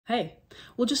Hey,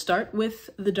 we'll just start with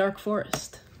the dark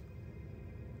forest.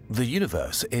 The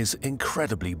universe is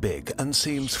incredibly big and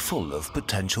seems full of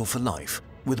potential for life,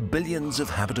 with billions of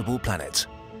habitable planets.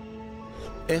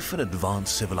 If an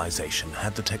advanced civilization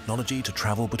had the technology to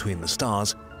travel between the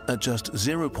stars at just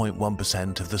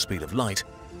 0.1% of the speed of light,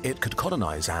 it could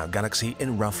colonize our galaxy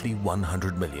in roughly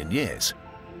 100 million years,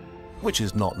 which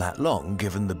is not that long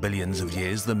given the billions of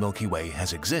years the Milky Way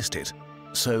has existed.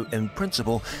 So, in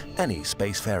principle, any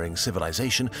spacefaring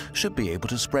civilization should be able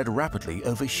to spread rapidly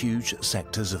over huge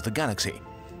sectors of the galaxy.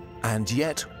 And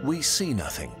yet, we see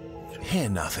nothing, hear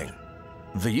nothing.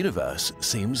 The universe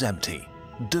seems empty,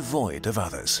 devoid of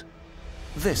others.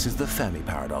 This is the Fermi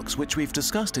paradox, which we've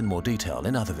discussed in more detail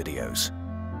in other videos.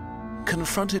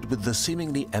 Confronted with the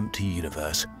seemingly empty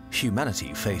universe,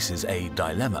 humanity faces a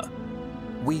dilemma.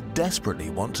 We desperately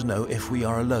want to know if we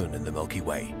are alone in the Milky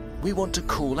Way. We want to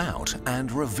call out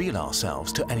and reveal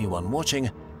ourselves to anyone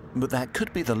watching, but that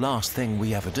could be the last thing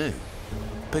we ever do.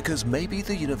 Because maybe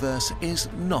the universe is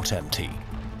not empty.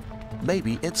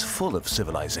 Maybe it's full of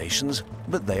civilizations,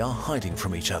 but they are hiding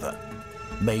from each other.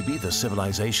 Maybe the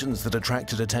civilizations that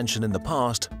attracted attention in the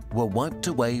past were wiped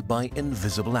away by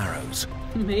invisible arrows.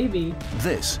 Maybe.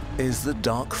 This is the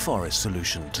dark forest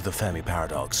solution to the Fermi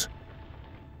paradox.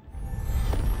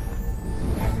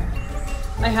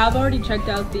 I have already checked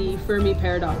out the Fermi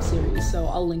Paradox series, so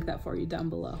I'll link that for you down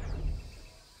below.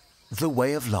 The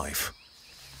way of life.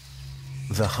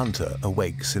 The hunter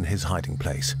awakes in his hiding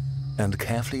place and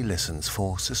carefully listens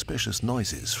for suspicious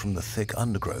noises from the thick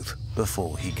undergrowth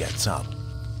before he gets up.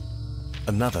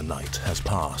 Another night has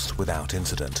passed without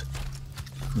incident.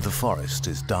 The forest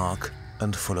is dark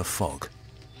and full of fog.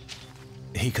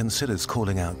 He considers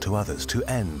calling out to others to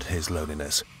end his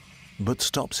loneliness, but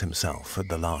stops himself at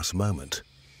the last moment.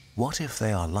 What if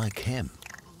they are like him?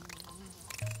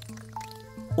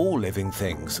 All living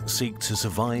things seek to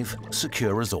survive,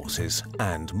 secure resources,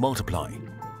 and multiply.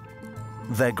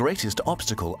 Their greatest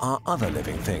obstacle are other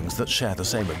living things that share the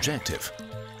same objective.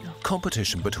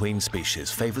 Competition between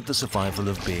species favored the survival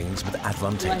of beings with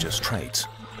advantageous traits.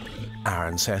 Our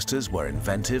ancestors were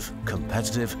inventive,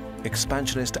 competitive,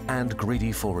 expansionist, and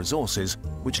greedy for resources,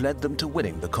 which led them to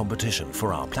winning the competition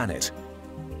for our planet.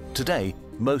 Today,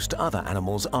 most other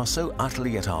animals are so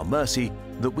utterly at our mercy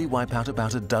that we wipe out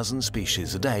about a dozen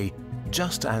species a day,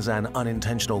 just as an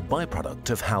unintentional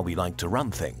byproduct of how we like to run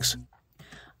things.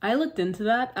 I looked into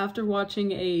that after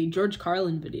watching a George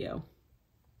Carlin video,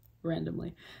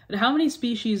 randomly. But how many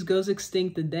species goes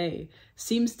extinct a day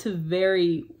seems to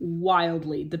vary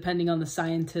wildly depending on the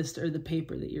scientist or the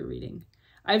paper that you're reading.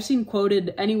 I've seen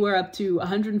quoted anywhere up to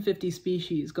 150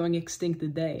 species going extinct a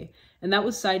day, and that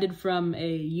was cited from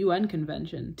a UN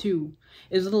convention to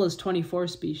as little as 24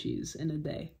 species in a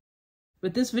day.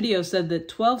 But this video said that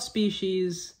 12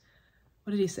 species,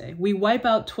 what did he say? We wipe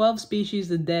out 12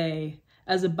 species a day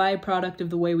as a byproduct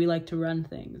of the way we like to run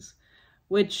things,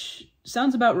 which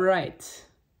sounds about right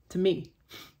to me,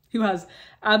 who has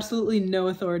absolutely no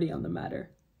authority on the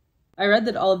matter. I read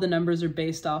that all of the numbers are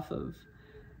based off of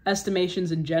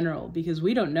estimations in general, because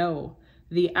we don't know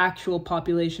the actual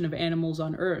population of animals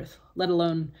on Earth, let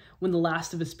alone when the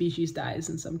last of a species dies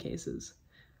in some cases.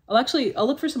 I'll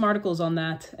look for some articles on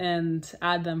that and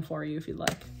add them for you if you'd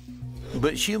like.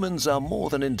 But humans are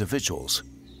more than individuals.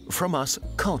 From us,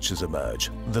 cultures emerge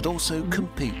that also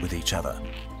compete with each other.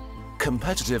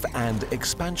 Competitive and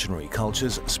expansionary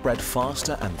cultures spread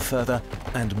faster and further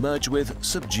and merge with,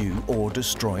 subdue, or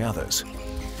destroy others.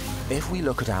 If we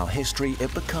look at our history,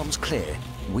 it becomes clear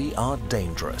we are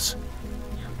dangerous.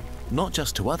 Not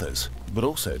just to others, but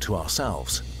also to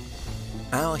ourselves.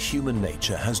 Our human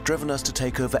nature has driven us to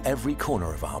take over every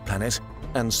corner of our planet,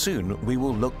 and soon we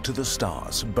will look to the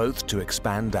stars, both to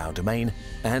expand our domain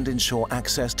and ensure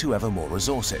access to ever more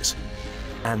resources.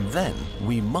 And then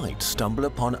we might stumble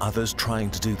upon others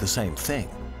trying to do the same thing.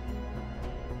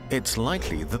 It's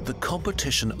likely that the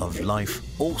competition of life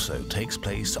also takes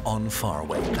place on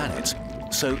faraway planets,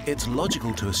 so it's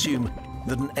logical to assume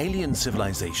that an alien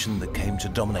civilization that came to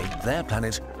dominate their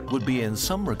planet would be in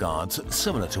some regards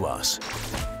similar to us.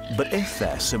 But if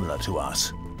they're similar to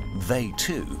us, they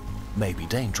too may be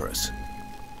dangerous.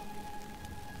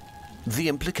 The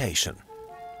implication.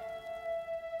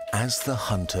 As the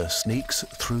hunter sneaks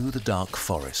through the dark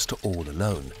forest all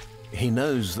alone, he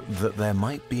knows that there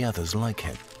might be others like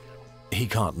him. He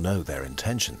can't know their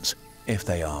intentions, if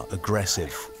they are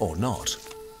aggressive or not.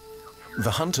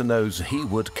 The hunter knows he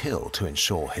would kill to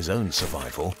ensure his own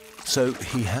survival, so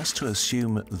he has to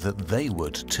assume that they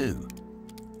would too.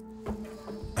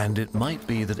 And it might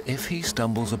be that if he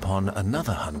stumbles upon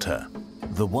another hunter,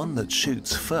 the one that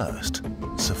shoots first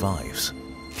survives.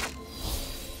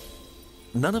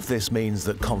 None of this means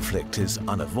that conflict is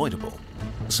unavoidable.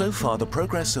 So far, the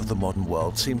progress of the modern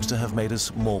world seems to have made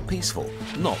us more peaceful,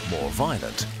 not more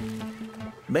violent.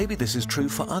 Maybe this is true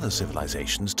for other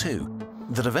civilizations too,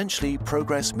 that eventually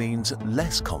progress means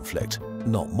less conflict,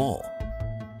 not more.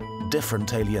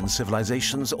 Different alien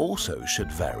civilizations also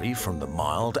should vary from the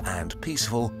mild and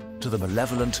peaceful to the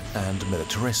malevolent and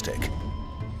militaristic.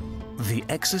 The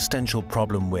existential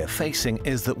problem we're facing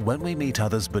is that when we meet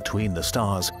others between the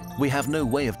stars, we have no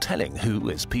way of telling who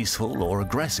is peaceful or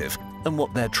aggressive and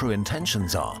what their true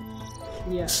intentions are.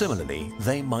 Yes. Similarly,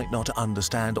 they might not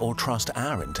understand or trust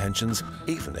our intentions,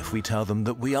 even if we tell them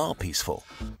that we are peaceful.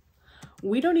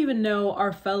 We don't even know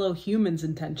our fellow humans'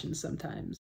 intentions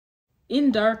sometimes.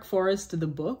 In Dark Forest, the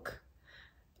book,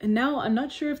 and now I'm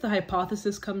not sure if the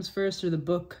hypothesis comes first or the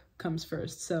book comes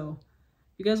first, so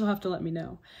you guys will have to let me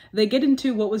know. They get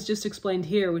into what was just explained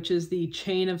here, which is the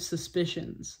chain of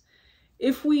suspicions.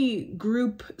 If we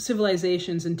group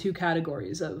civilizations in two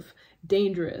categories of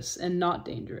dangerous and not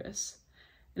dangerous,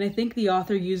 and I think the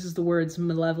author uses the words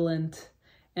malevolent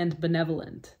and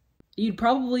benevolent, you'd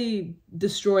probably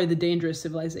destroy the dangerous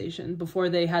civilization before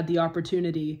they had the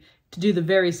opportunity to do the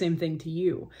very same thing to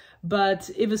you. But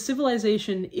if a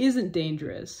civilization isn't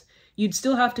dangerous, you'd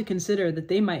still have to consider that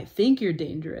they might think you're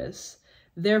dangerous,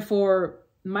 therefore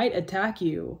might attack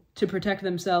you to protect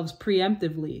themselves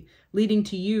preemptively, leading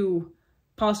to you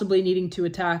possibly needing to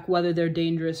attack whether they're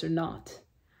dangerous or not.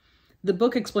 The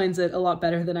book explains it a lot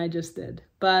better than I just did,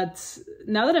 but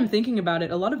now that I'm thinking about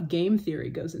it, a lot of game theory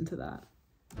goes into that.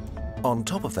 On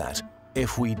top of that,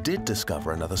 if we did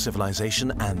discover another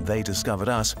civilization and they discovered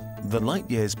us, the light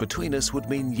years between us would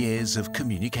mean years of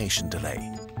communication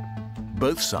delay.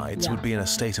 Both sides would be in a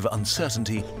state of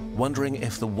uncertainty, wondering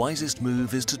if the wisest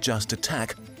move is to just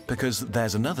attack, because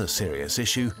there's another serious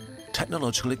issue: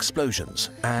 technological explosions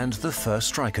and the first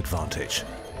strike advantage.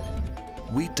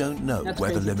 We don't know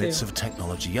where the limits of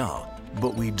technology are,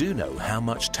 but we do know how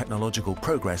much technological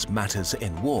progress matters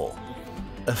in war.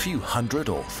 A few hundred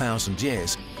or thousand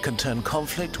years can turn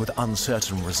conflict with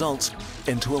uncertain results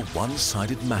into a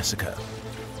one-sided massacre.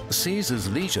 Caesar's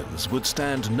legions would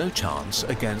stand no chance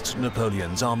against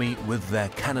Napoleon's army with their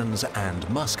cannons and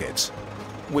muskets,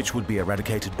 which would be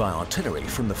eradicated by artillery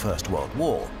from the First World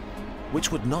War, which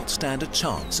would not stand a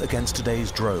chance against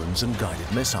today's drones and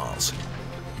guided missiles.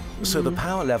 So the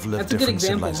power level of different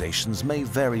civilizations may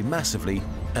vary massively,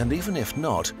 and even if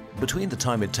not, between the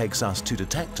time it takes us to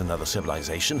detect another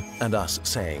civilization and us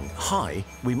saying hi,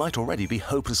 we might already be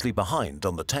hopelessly behind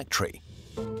on the tech tree.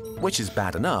 Which is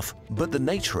bad enough, but the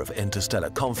nature of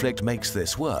interstellar conflict makes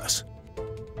this worse.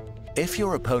 If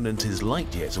your opponent is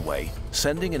light years away,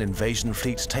 sending an invasion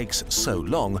fleet takes so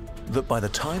long that by the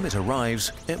time it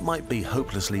arrives, it might be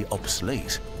hopelessly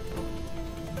obsolete.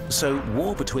 So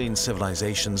war between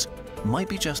civilizations might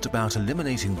be just about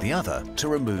eliminating the other to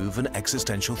remove an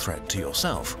existential threat to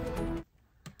yourself.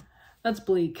 That's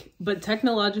bleak, but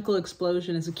technological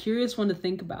explosion is a curious one to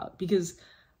think about, because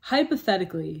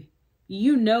hypothetically,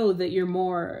 you know that you're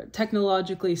more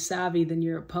technologically savvy than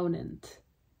your opponent.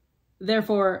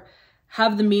 Therefore,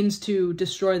 have the means to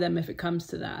destroy them if it comes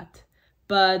to that.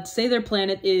 But say their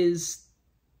planet is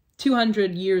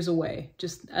 200 years away,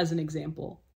 just as an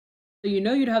example. So you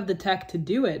know you'd have the tech to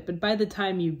do it, but by the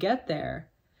time you get there,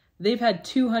 they've had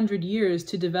 200 years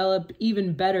to develop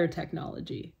even better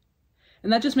technology.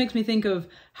 And that just makes me think of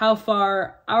how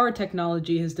far our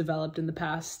technology has developed in the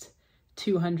past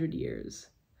 200 years.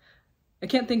 I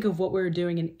can't think of what we were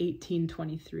doing in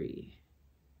 1823.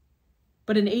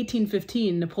 But in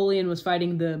 1815, Napoleon was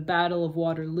fighting the Battle of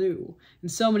Waterloo, and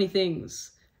so many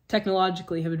things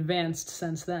technologically have advanced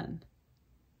since then,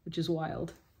 which is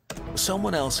wild.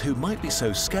 Someone else who might be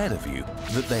so scared of you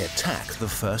that they attack the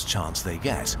first chance they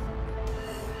get.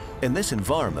 In this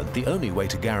environment, the only way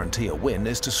to guarantee a win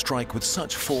is to strike with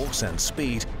such force and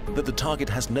speed that the target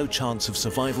has no chance of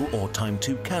survival or time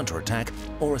to counterattack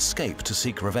or escape to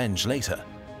seek revenge later.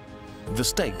 The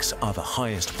stakes are the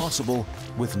highest possible,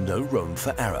 with no room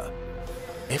for error.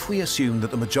 If we assume that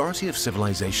the majority of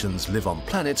civilizations live on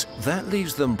planets, that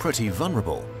leaves them pretty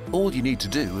vulnerable. All you need to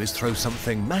do is throw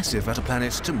something massive at a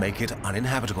planet to make it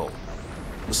uninhabitable.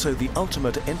 So the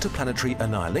ultimate interplanetary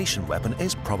annihilation weapon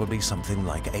is probably something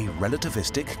like a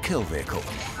relativistic kill vehicle,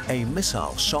 a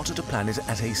missile shot at a planet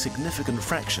at a significant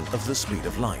fraction of the speed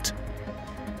of light.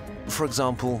 For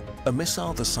example, a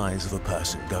missile the size of a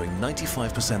person going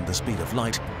 95% the speed of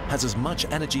light has as much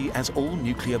energy as all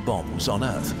nuclear bombs on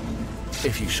Earth.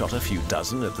 If you shot a few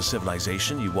dozen at the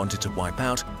civilization you wanted to wipe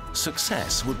out,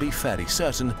 success would be fairly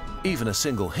certain. Even a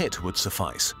single hit would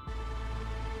suffice.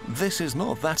 This is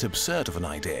not that absurd of an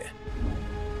idea.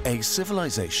 A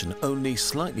civilization only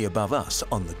slightly above us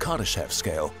on the Kardashev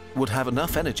scale would have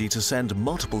enough energy to send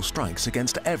multiple strikes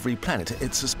against every planet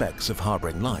it suspects of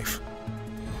harboring life.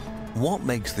 What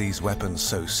makes these weapons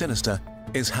so sinister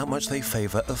is how much they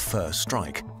favor a first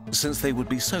strike, since they would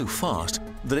be so fast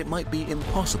that it might be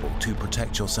impossible to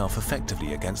protect yourself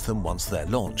effectively against them once they're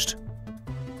launched.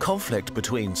 Conflict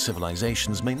between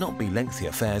civilizations may not be lengthy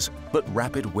affairs, but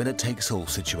rapid winner-takes-all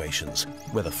situations,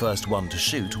 where the first one to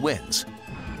shoot wins.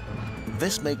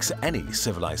 This makes any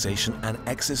civilization an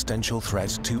existential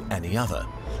threat to any other.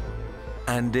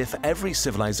 And if every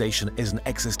civilization is an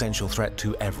existential threat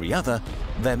to every other,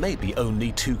 there may be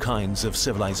only two kinds of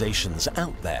civilizations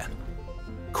out there: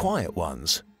 quiet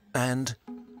ones and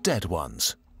dead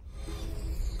ones.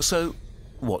 So,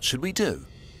 what should we do?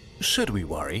 Should we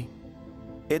worry?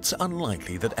 It's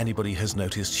unlikely that anybody has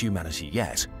noticed humanity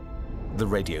yet. The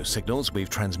radio signals we've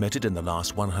transmitted in the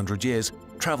last 100 years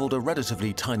traveled a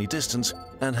relatively tiny distance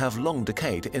and have long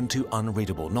decayed into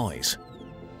unreadable noise.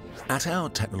 At our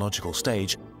technological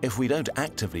stage, if we don't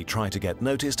actively try to get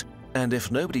noticed, and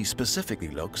if nobody specifically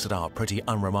looks at our pretty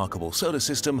unremarkable solar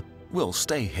system, we'll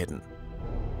stay hidden.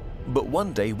 But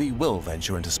one day we will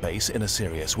venture into space in a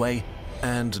serious way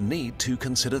and need to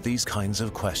consider these kinds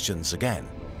of questions again.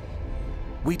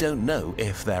 We don't know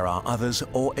if there are others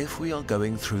or if we are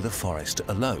going through the forest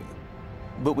alone.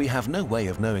 But we have no way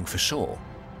of knowing for sure.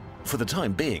 For the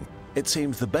time being, it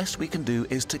seems the best we can do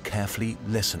is to carefully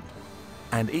listen.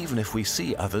 And even if we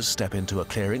see others step into a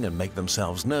clearing and make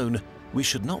themselves known, we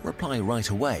should not reply right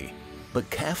away, but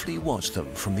carefully watch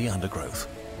them from the undergrowth.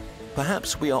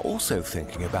 Perhaps we are also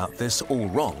thinking about this all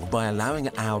wrong by allowing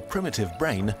our primitive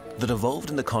brain that evolved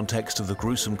in the context of the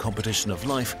gruesome competition of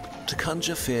life to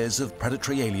conjure fears of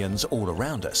predatory aliens all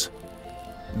around us.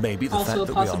 Maybe the fact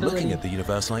that we are looking at the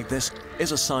universe like this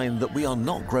is a sign that we are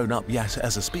not grown up yet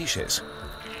as a species.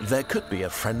 There could be a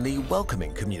friendly,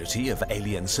 welcoming community of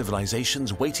alien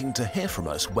civilizations waiting to hear from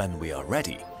us when we are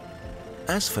ready.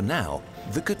 As for now,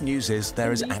 the good news is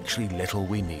there is actually little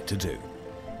we need to do.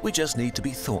 We just need to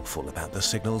be thoughtful about the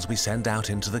signals we send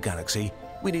out into the galaxy.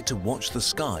 We need to watch the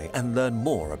sky and learn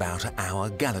more about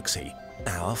our galaxy,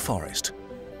 our forest.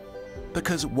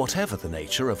 Because whatever the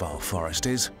nature of our forest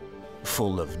is,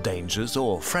 full of dangers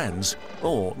or friends,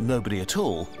 or nobody at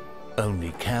all,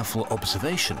 only careful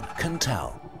observation can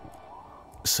tell.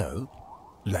 So,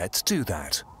 let's do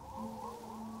that.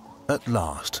 At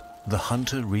last, the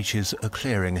hunter reaches a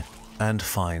clearing and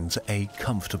finds a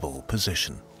comfortable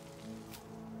position.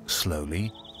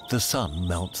 Slowly, the sun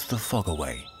melts the fog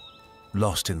away.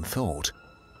 Lost in thought,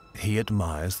 he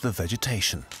admires the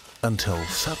vegetation until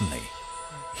suddenly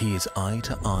he is eye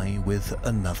to eye with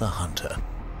another hunter,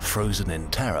 frozen in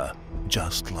terror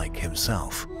just like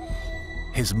himself.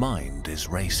 His mind is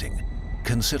racing,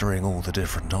 considering all the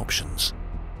different options.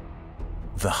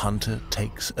 The hunter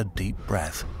takes a deep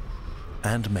breath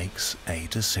and makes a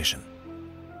decision.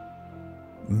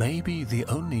 Maybe the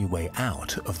only way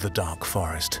out of the dark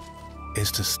forest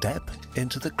is to step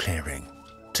into the clearing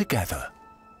together.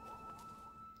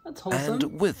 That's wholesome.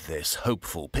 And with this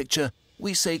hopeful picture,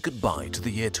 we say goodbye to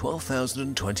the year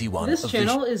 12,021. This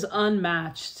channel is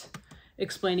unmatched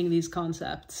explaining these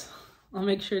concepts. I'll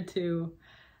make sure to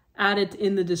add it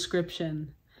in the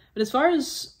description. But as far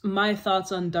as my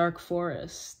thoughts on Dark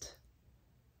Forest,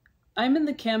 I'm in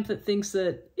the camp that thinks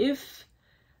that if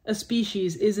a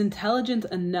species is intelligent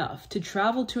enough to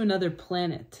travel to another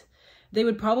planet, they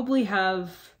would probably have,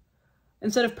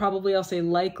 instead of probably, I'll say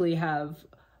likely have,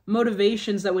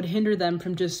 motivations that would hinder them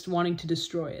from just wanting to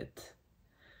destroy it.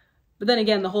 But then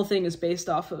again, the whole thing is based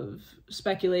off of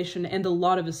speculation and a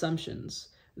lot of assumptions.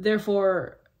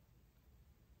 Therefore,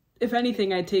 if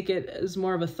anything, I take it as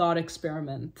more of a thought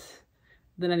experiment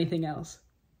than anything else.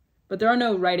 But there are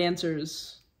no right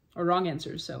answers or wrong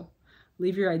answers, so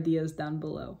leave your ideas down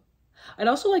below. I'd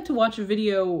also like to watch a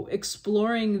video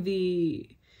exploring the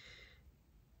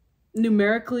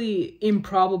numerically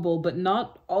improbable but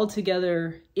not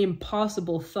altogether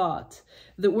impossible thought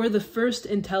that we're the first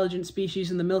intelligent species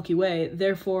in the Milky Way,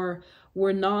 therefore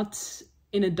we're not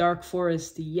in a dark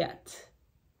forest yet.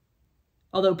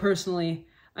 Although personally,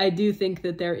 I do think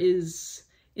that there is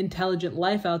intelligent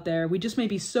life out there. We just may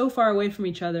be so far away from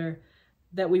each other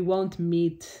that we won't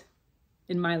meet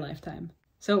in my lifetime.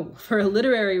 So for a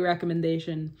literary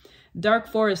recommendation, Dark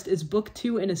Forest is book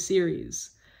 2 in a series.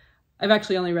 I've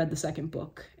actually only read the second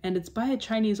book, and it's by a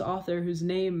Chinese author whose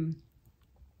name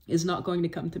is not going to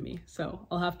come to me, so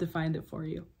I'll have to find it for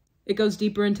you. It goes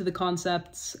deeper into the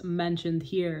concepts mentioned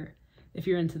here. If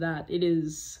you're into that, it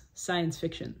is science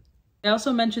fiction. I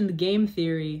also mentioned game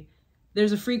theory.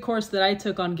 There's a free course that I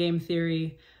took on game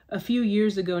theory a few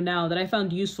years ago now that I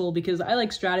found useful because I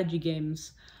like strategy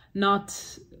games,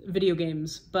 not video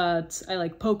games, but I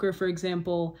like poker, for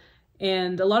example,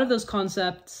 and a lot of those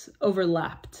concepts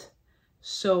overlapped.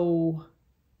 So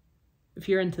if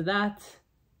you're into that,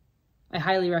 I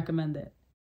highly recommend it.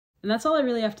 And that's all I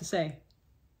really have to say.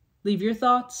 Leave your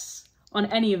thoughts on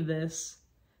any of this,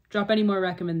 drop any more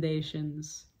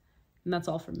recommendations, and that's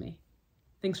all from me.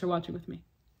 Thanks for watching with me.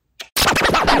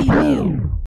 Preview.